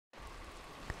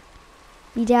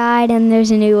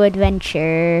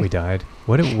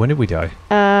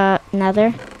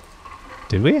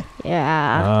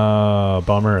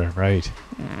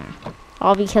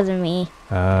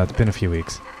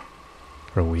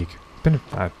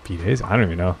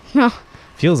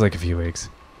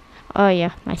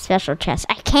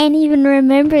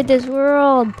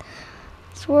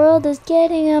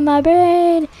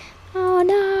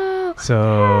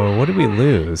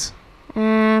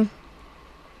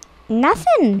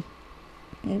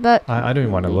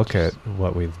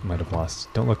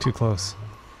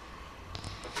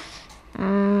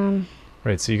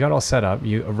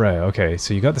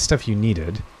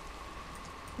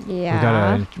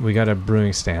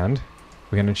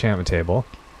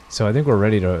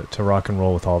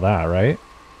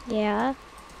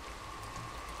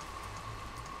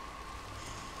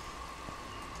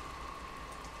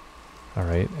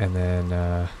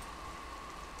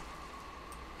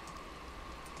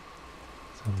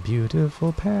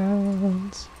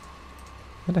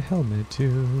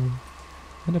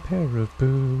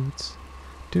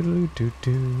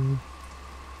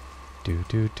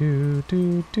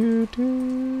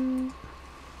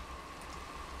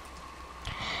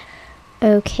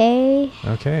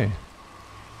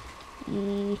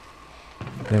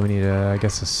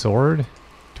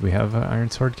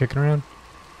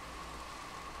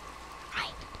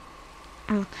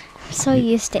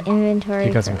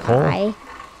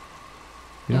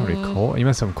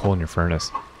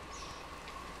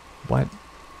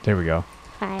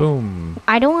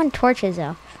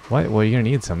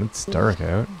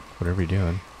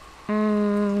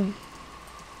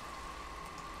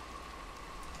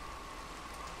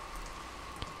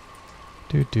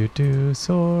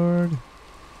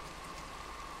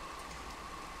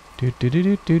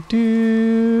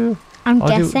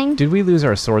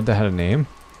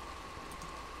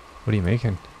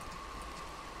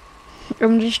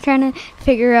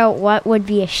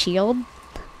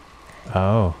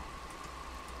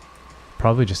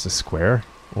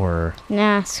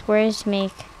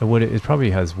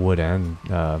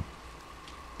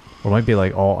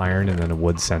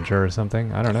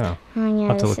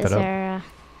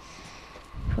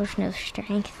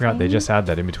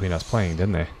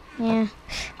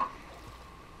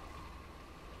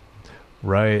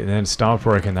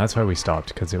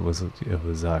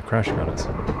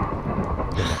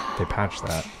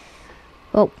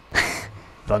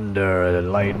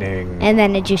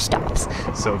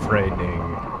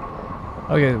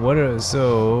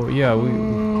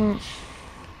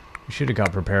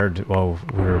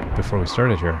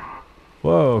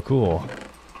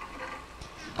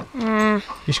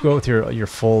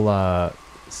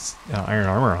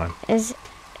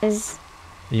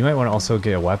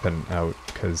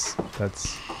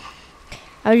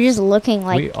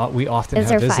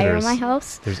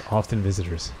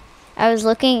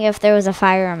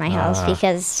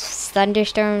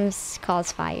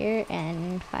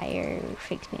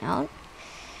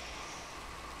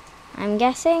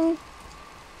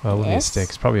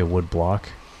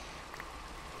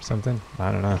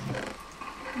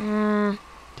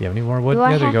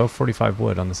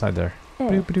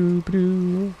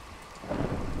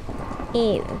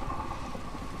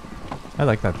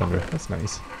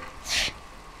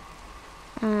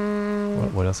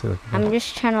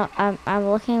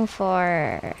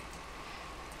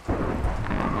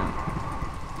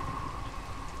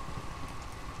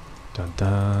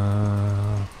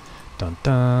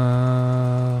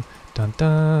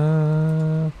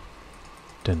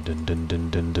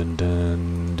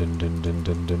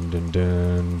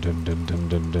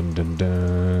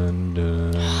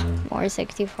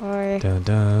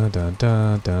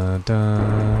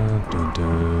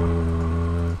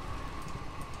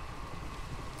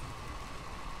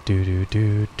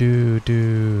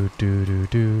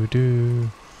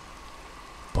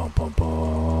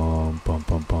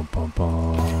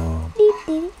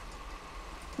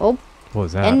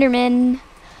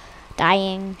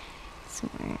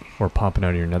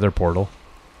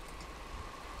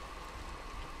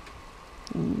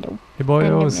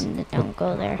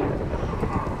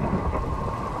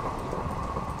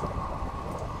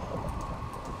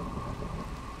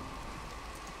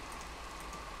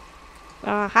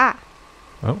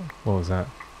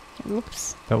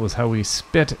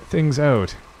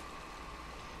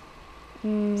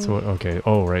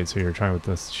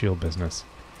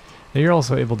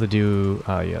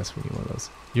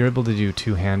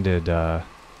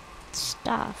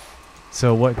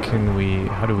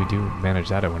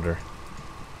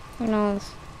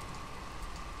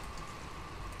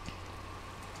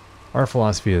Our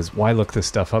philosophy is, why look this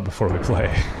stuff up before we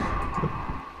play?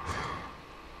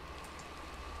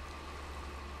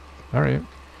 Alright.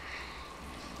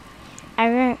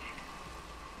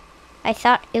 I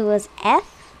thought it was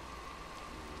F.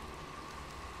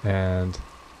 And...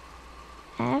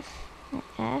 F.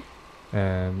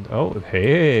 And... Oh,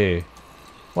 hey!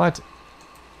 What?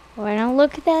 Why don't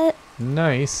look at that?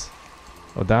 Nice.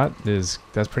 Oh,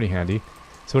 that's pretty handy.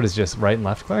 So it is just right and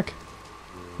left click?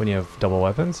 When you have double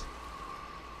weapons?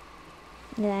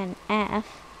 Then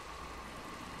F.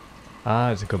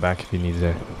 Ah, to go back if you need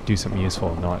to do something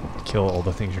useful, not kill all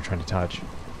the things you're trying to touch.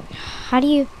 How do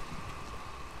you...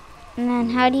 And then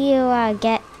how do you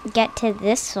get to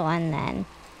this one then?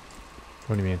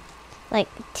 What do you mean? Like,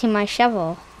 to my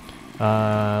shovel.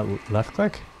 Left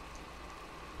click?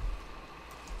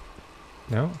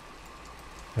 No?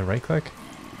 And right click?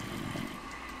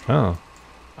 Oh.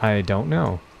 I don't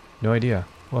know. No idea.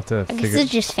 We'll have to I guess figure...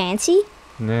 it's just fancy?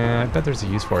 Nah, I bet there's a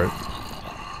use for it.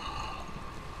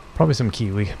 Probably some key.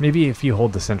 Maybe if you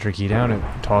hold the center key down, it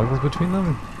toggles between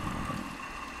them?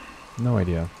 No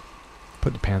idea.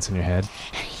 Put the pants on your head.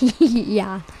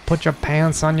 Yeah. Put your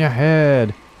pants on your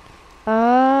head!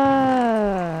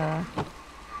 Oh.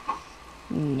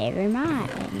 Never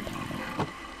mind.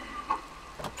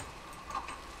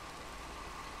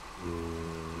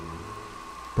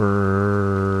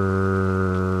 Brrr.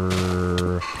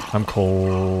 I'm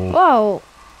cold. Whoa.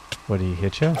 What, did he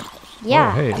hit you?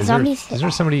 Yeah. Oh, hey, is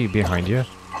there somebody behind you?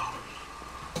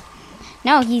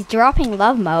 No, he's dropping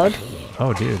love mode.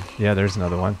 Oh, dude. Yeah, there's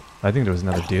another one. I think there was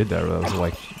another dude there that was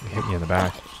like, hit me in the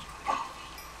back.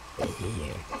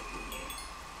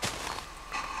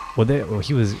 Well,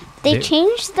 he was... They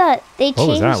changed the... What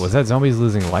was that? Was that zombies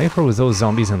losing life, or was those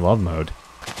zombies in love mode?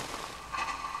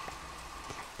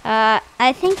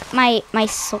 I think my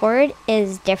sword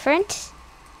is different.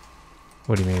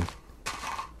 What do you mean?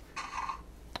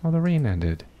 Oh, the rain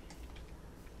ended.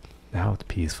 Now it's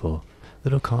peaceful.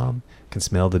 Little calm. Can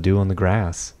smell the dew on the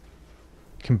grass.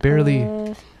 Can barely...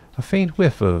 a faint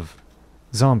whiff of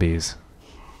zombies.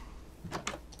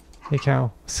 Hey,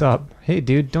 cow. What's up? Hey,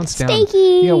 dude, don't stand.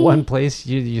 Steaky. You got one place.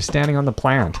 You're standing on the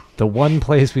plant. The one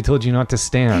place we told you not to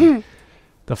stand.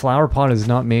 The flower pot is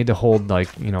not made to hold, like,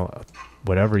 you know,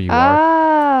 whatever you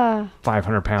are.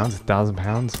 500 pounds, 1,000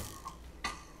 pounds.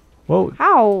 Whoa.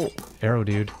 How? Arrow,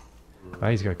 dude. Oh,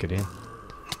 he's got good aim.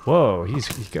 Whoa, he's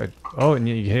got... Oh, and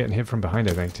you hit from behind,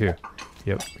 I think, too.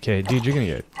 Yep. Okay, dude, you're gonna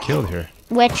get killed here.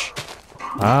 Which?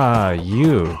 Ah,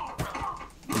 you.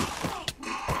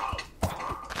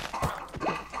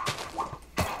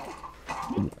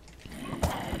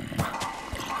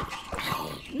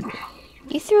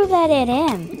 You threw that at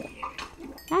him.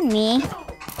 Not me.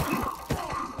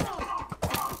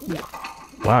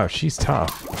 Wow, she's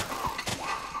tough.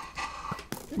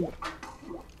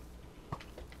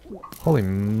 Holy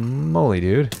moly,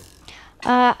 dude.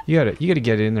 You gotta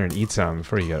get in there and eat some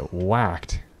before you get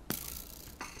whacked.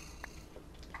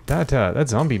 That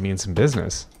zombie means some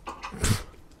business.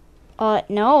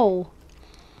 No.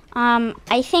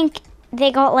 I think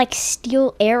they got like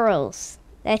steel arrows.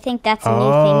 I think that's a new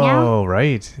thing now. Oh,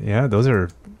 right. Yeah, those are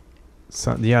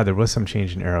some, yeah, there was some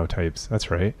change in arrow types.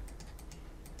 That's right.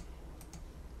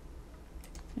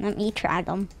 Let me try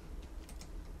them.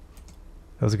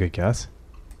 That was a good guess.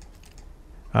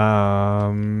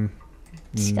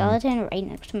 Skeleton right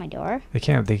next to my door. They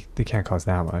can't cost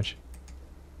that much.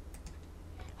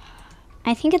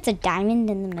 I think it's a diamond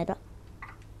in the middle.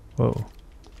 Whoa.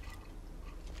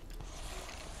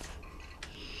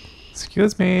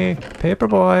 Excuse me, paper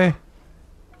boy.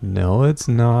 No, it's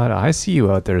not. I see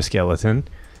you out there, skeleton.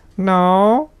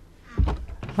 No.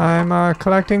 I'm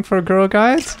collecting for Girl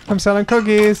Guides. I'm selling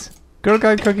cookies. Girl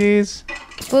Guide cookies.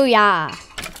 Booyah.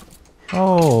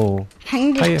 Oh.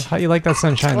 How you like that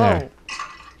sunshine there?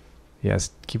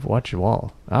 Yes, watch your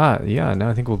wall. Ah, yeah, now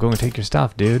I think we'll go and take your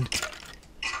stuff, dude.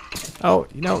 Oh,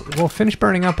 you know, we'll finish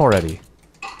burning up already.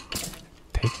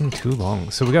 Taking too long.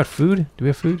 So we got food? Do we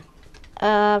have food?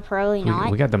 Probably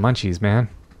not. We got the munchies, man.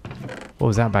 What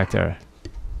was that back there?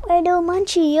 I do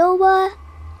munchie, yoba.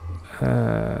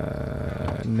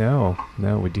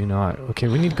 No, we do not. Okay,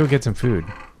 we need to go get some food.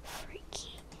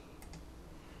 Freaky.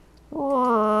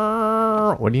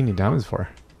 What do you need diamonds for?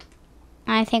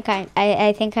 I think I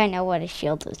know what a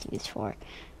shield was used for.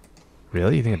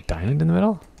 Really? You think a diamond in the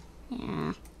middle?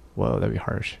 Yeah. Whoa, that'd be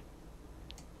harsh.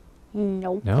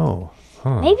 Nope. No.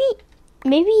 Huh.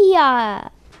 Maybe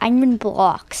iron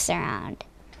blocks around.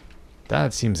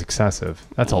 That seems excessive.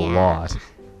 That's a lot.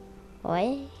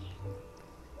 What?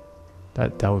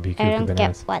 That would be I cuckoo don't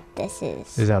bananas. get what this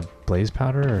is. Is that blaze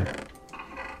powder or?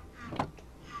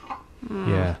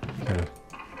 Yeah. Kinda.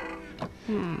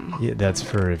 Yeah, that's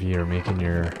for if you're making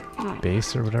your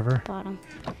base or whatever. Bottom.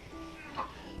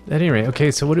 At any rate,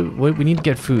 okay. So what we need to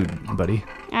get food, buddy.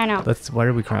 I know. Why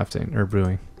are we crafting or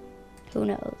brewing? Who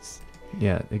knows?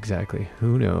 Yeah, exactly.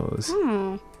 Who knows?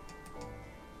 I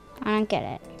don't get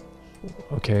it.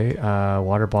 Okay,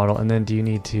 water bottle, and then do you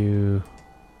need to...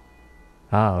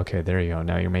 Ah, okay, there you go.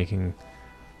 Now you're making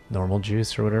normal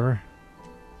juice or whatever.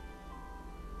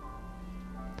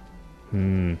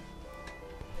 So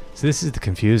this is the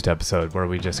confused episode where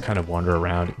we just kind of wander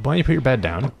around. Why don't you put your bed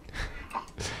down?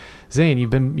 Zain,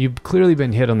 you've clearly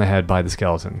been hit on the head by the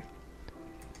skeleton.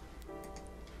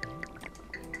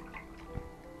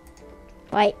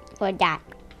 Wait, what that?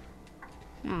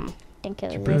 Think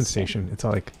it was Your station. It's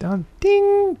all like done,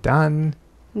 ding, done.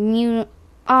 Mundane.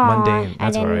 Mundane.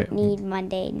 That's I all didn't right. need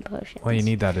mundane potions. Well, you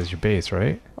need that as your base,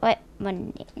 right? What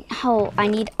mundane? Oh, I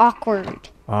need awkward.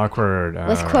 Awkward.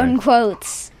 With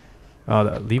quotes. Oh,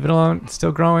 leave it alone. It's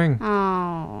still growing.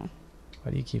 Oh.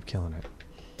 Why do you keep killing it?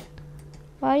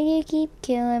 Why do you keep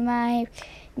killing my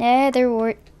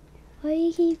netherwort? Why do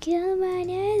you keep killing my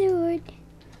netherwort?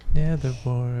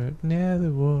 Netherwort,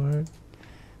 netherwort.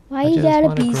 Why you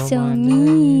gotta be so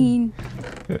mean?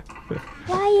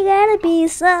 Why you gotta be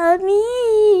so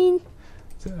mean?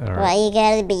 Why you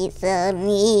gotta be so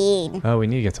mean? Oh, we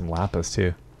need to get some lapis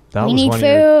too. That We was need one of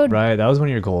your, food. right, that was one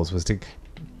of your goals was to...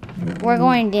 We're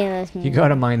going to do this. You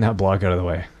gotta mine that block out of the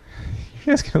way.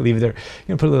 You're just gonna leave it there. You're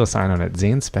gonna put a little sign on it.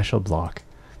 Zane's special block.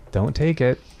 Don't take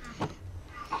it.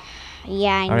 Yeah,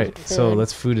 I need Alright, food. so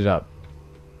let's food it up.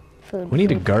 Food, We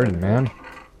need a food, garden, food. man.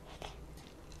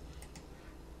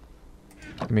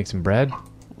 Make some bread.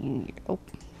 Nope.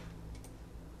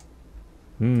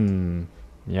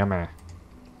 Yummy.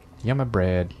 Yummy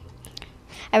bread.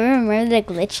 I remember the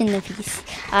glitch in the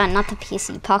PC, not the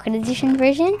PC, Pocket Edition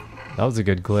version. That was a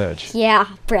good glitch. Yeah,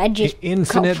 bread just...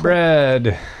 Infinite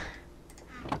bread.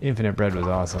 Infinite bread was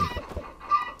awesome.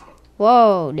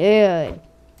 Whoa, dude.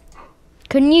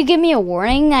 Couldn't you give me a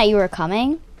warning that you were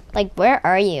coming? Like, where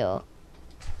are you?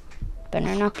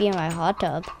 Better not be in my hot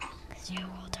tub. 'Cause you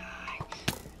will die.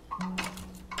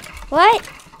 What?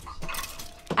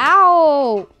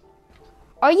 Ow!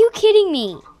 Are you kidding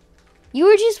me? You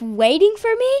were just waiting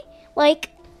for me? Like...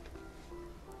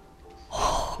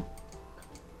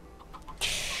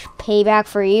 Payback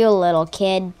for you, little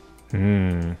kid.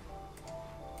 Banner?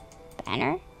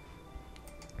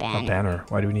 A banner.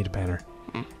 Why do we need a banner?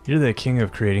 You're the king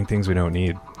of creating things we don't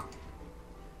need.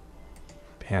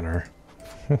 Banner.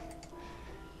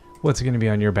 What's going to be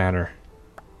on your banner?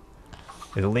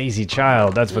 A lazy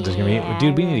child. That's what there's going to be.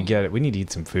 Dude, we need to get it. We need to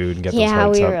eat some food and get those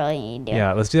hearts we up. really need to.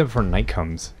 Yeah, let's do that before night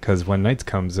comes. Because when night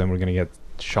comes, then we're going to get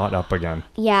shot up again.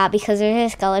 Yeah, because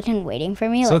there's a skeleton waiting for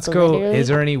me. So like, let's go. literally. Is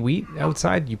there any wheat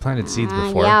outside? You planted seeds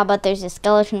before. Yeah, but there's a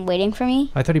skeleton waiting for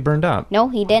me. I thought he burned up. No,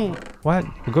 he didn't. What?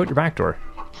 We'll go out your back door.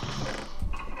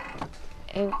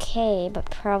 Okay, but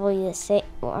probably the same.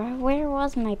 Where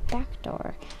was my back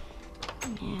door?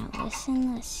 Yeah,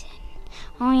 listen.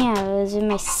 Oh yeah, it was in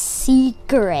my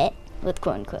secret with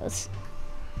quote unquotes.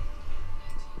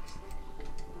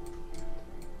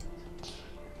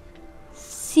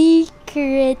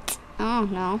 Secret. Oh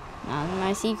no, not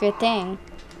my secret thing.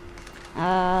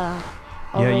 Over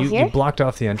Yeah, you here? blocked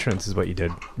off the entrance is what you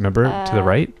did. Remember? To the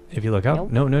right? If you look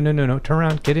up. nope. No. Turn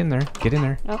around. Get in there. Get in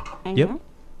there. Nope. I Yep. know.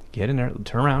 Get in there.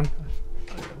 Turn around.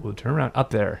 We'll turn around. Up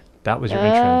there. That was your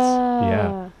entrance.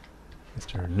 Yeah.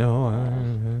 Mr.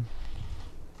 Noah.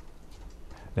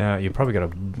 Now, you probably got a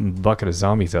bucket of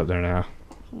zombies out there now.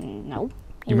 Nope.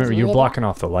 You remember, you're blocking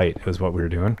off the light is what we were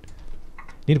doing.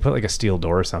 You need to put like a steel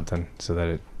door or something so that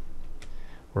it...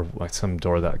 Or like some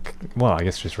door that... Well, I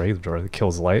guess just regular door that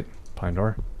kills light. Pine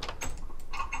door.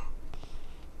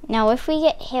 Now, if we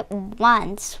get hit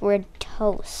once, we're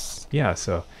toast. Yeah,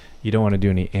 so you don't want to do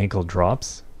any ankle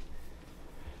drops.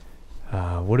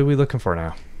 What are we looking for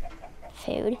now?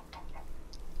 Food.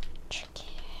 Chicken.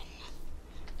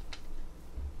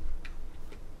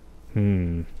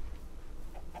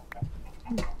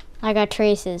 I got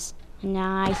traces.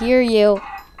 Now I hear you.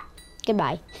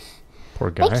 Goodbye. Poor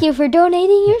guy. Thank you for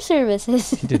donating your services.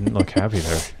 He didn't look happy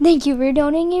there. Thank you for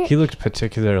donating your... He looked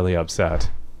particularly upset.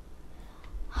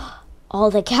 All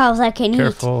the cows I can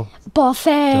Careful. eat.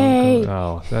 Buffet. Don't go.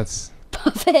 Oh, that's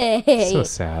Buffet. so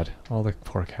sad. All the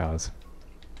poor cows.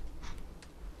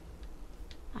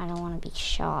 I don't want to be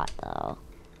shot, though.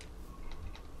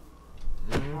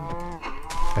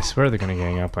 I swear they're gonna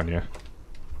gang up on you.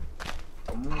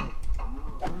 I'm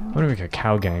gonna make a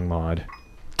cow gang mod.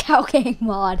 Cow gang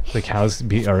mod. The cows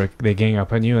they gang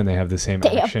up on you and they have the same They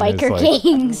have action as biker like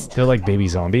gangs. they're like baby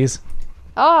zombies.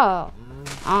 Oh.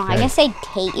 Oh, I Okay. guess they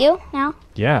hate you now.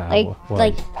 Yeah. Like, well,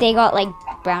 like they got like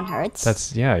brown hearts.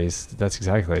 that's that's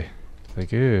exactly.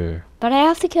 Like, ew. But I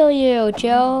have to kill you,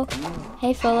 Joe.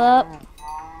 Hey, Philip.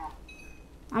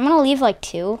 I'm gonna leave like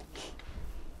 2.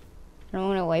 I'm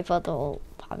gonna wipe out the whole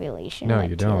population. No, like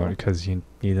you 2. don't, because you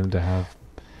need them to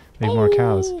make more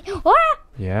cows. What?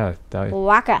 Yeah, that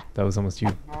Waka. was almost you,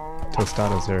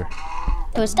 Tostados there.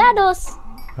 Tostados.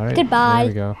 All right, Goodbye. there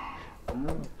we go.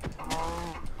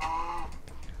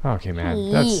 Okay, man,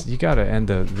 Hey. you gotta end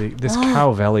this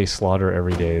cow valley slaughter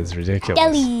every day is ridiculous.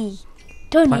 Belly.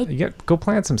 Donate. Go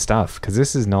plant some stuff, because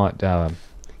this is not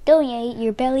Donate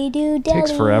your belly do deli.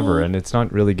 takes forever, and it's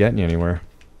not really getting you anywhere.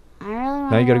 I really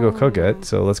want. Now you gotta go cook it,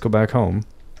 so let's go back home.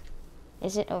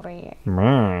 Is it over here?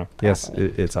 Yes,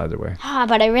 it's either way. Ah,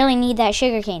 but I really need that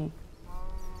sugar cane.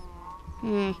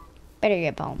 Better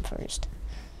get home first.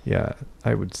 Yeah,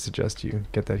 I would suggest you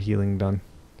get that healing done.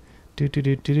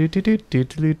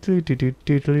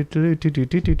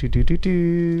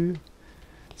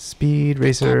 Speed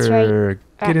racer, That's right.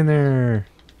 get in there.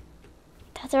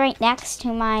 That's right next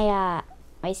to my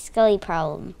my skelly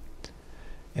problem.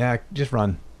 Yeah, just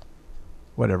run.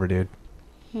 Whatever, dude.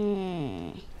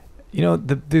 Hmm. You know,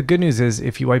 the good news is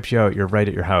if he wipes you out, you're right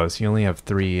at your house. You only have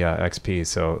 3 XP,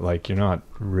 so like you're not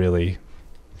really,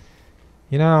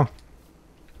 you know.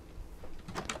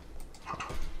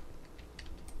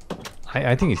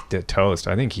 I think he's toast.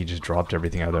 I think he just dropped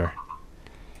everything out there.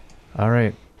 All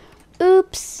right.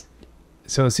 Oops.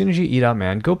 So as soon as you eat up,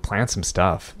 man, go plant some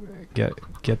stuff. Get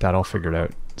that all figured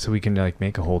out so we can like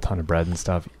make a whole ton of bread and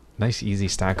stuff. Nice, easy,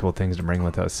 stackable things to bring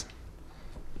with us.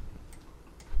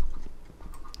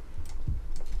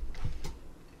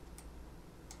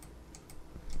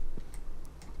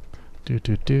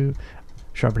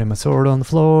 Sharpening my sword on the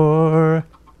floor.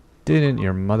 Didn't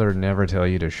your mother never tell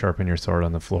you to sharpen your sword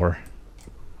on the floor?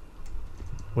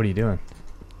 What are you doing?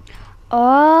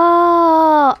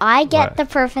 Oh, I get What? the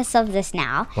purpose of this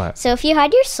now. What? So if you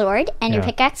had your sword and your Yeah.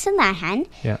 pickaxe in that hand,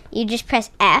 Yeah. you just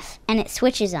press F and it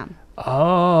switches them.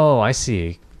 Oh, I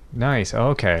see. Nice.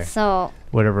 Okay. So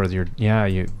Whatever your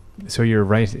so your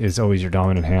right is always your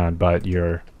dominant hand, but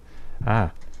your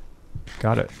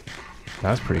got it.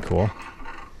 That's pretty cool.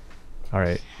 All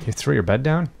right, you throw your bed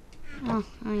down. oh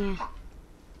yeah.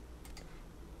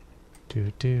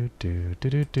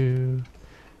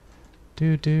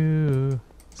 Do.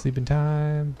 Sleeping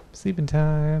time. Sleeping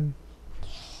time.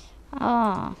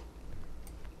 Oh.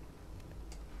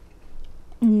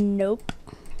 Nope.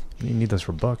 You need those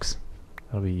for books.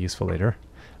 That'll be useful later.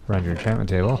 Around your enchantment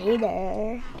table. Hey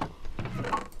there.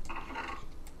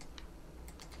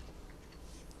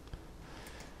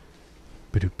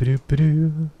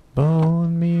 Ba-do.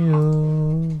 Bone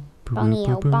meal.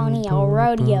 Bonio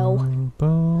rodeo.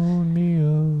 Bone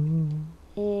meal.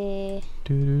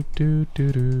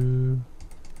 Do.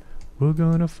 We're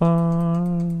gonna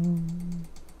farm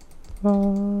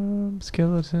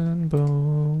skeleton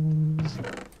bones.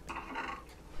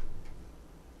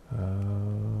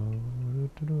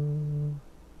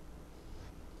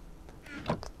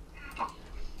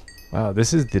 Wow,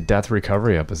 this is the death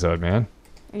recovery episode, man.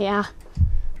 Yeah.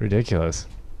 Ridiculous.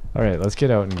 All right, let's get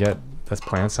out and let's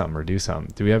plant something or do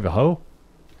something. Do we have a hoe?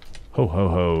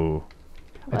 Ho.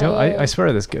 I swear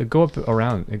to this. Go up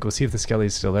around and go see if the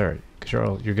skelly's still there. Cause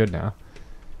you're good now.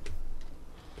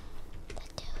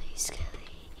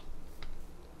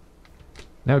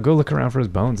 Now go look around for his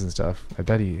bones and stuff. I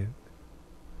bet he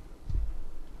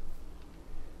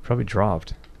probably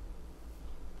dropped.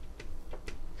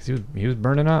 Cause he was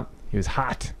burning up. He was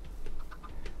hot.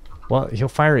 Well, he'll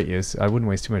fire at you, so I wouldn't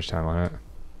waste too much time on it.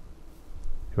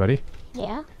 Hey, buddy?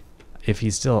 Yeah. If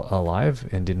he's still alive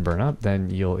and didn't burn up, then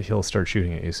he'll start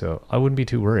shooting at you. So I wouldn't be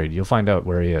too worried. You'll find out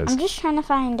where he is. I'm just trying to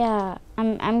find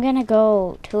I'm gonna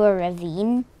go to a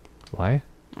ravine. Why?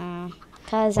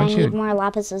 Cause Why I don't you- need more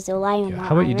lapis lazuli and more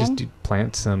How about you just iron.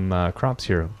 plant some crops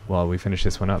here while we finish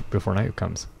this one up before night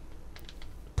comes?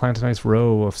 Plant a nice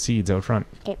row of seeds out front.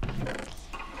 Okay.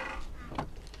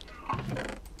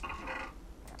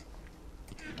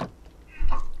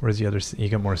 Where's the other? You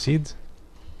got more seeds?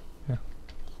 Yeah.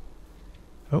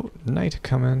 Oh, night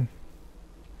coming.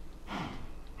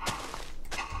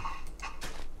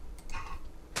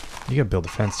 You gotta build a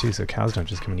fence too, so cows don't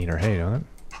just come and eat our hay, don't it?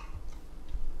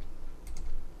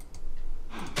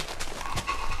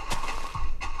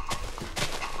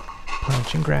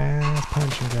 Punching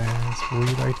grass. We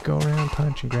like to go around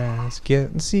punching grass,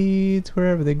 getting seeds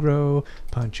wherever they grow.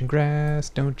 Punching grass,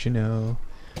 don't you know?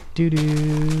 Doo.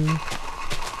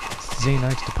 Zain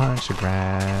likes to punch the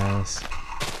grass.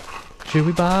 Should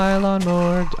we buy a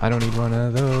lawnmower? I don't need one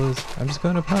of those. I'm just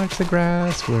gonna punch the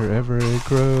grass wherever it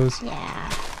grows. Yeah.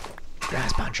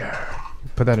 Grass puncher.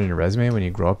 Put that in your resume when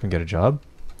you grow up and get a job.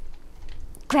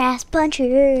 Grass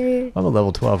puncher. I'm a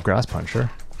level 12 grass puncher.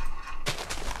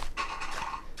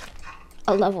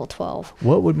 A level 12.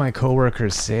 What would my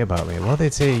coworkers say about me? Well,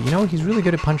 they'd say, you know, he's really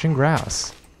good at punching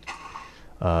grass.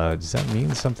 Does that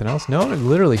mean something else? No,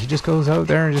 literally, he just goes out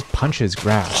there and just punches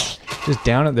grass. Just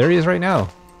down it. There he is right now.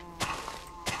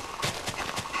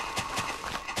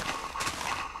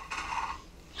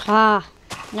 Ah,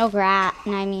 no grass.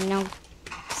 I mean, no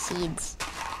seeds.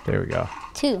 There we go.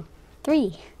 2,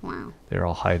 3. Wow. They're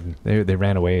all hiding. They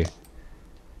ran away.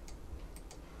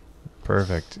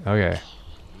 Perfect. Okay.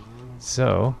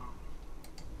 So,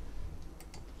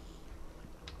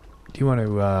 do you want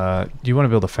to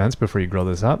build a fence before you grow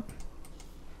this up?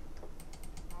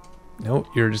 No,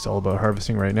 you're just all about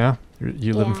harvesting right now.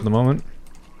 You're living for the moment.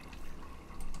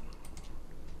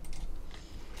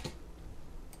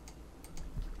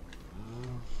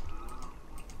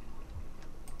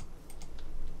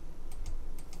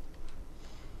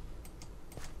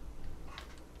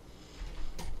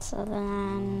 So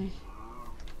then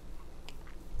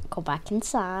go back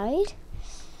inside.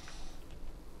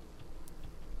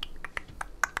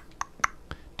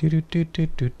 Okay,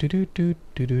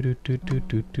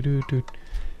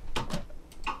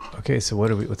 so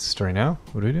what's the story now?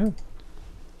 What do we do?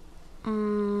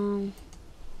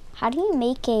 How do you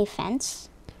make a fence?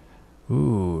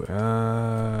 Ooh,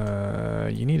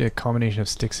 you need a combination of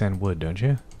sticks and wood, don't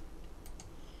you?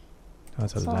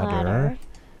 That's a ladder.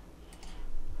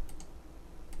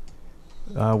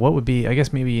 What would be, I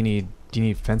guess maybe do you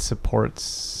need fence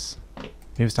supports? Maybe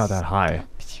it's not that high.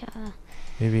 Yeah.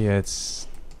 Maybe it's,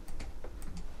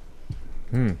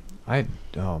 my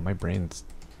brain's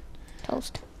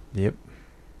Toast. Yep.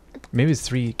 Maybe it's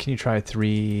 3, can you try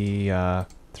 3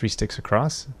 sticks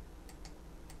across?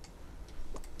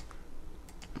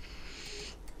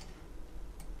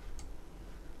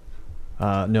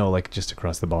 No, like just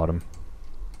across the bottom.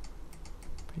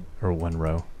 Or 1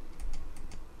 row.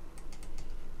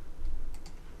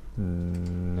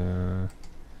 No.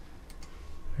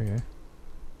 Okay.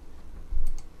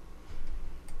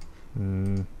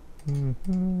 Maybe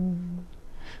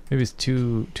it's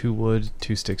 2 wood,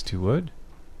 2 sticks, 2 wood.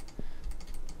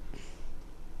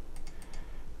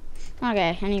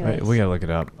 Okay, anyways. Right, we gotta look it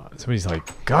up. Somebody's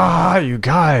like, God, you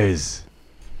guys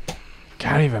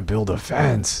can't even build a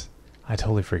fence. I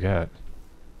totally forget.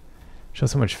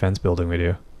 Shows how much fence building we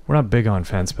do. We're not big on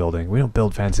fence building. We don't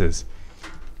build fences.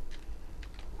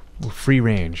 We're free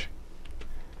range.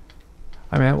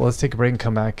 Alright, man, well, let's take a break and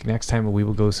come back next time. We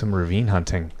will go some ravine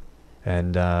hunting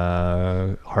and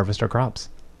harvest our crops.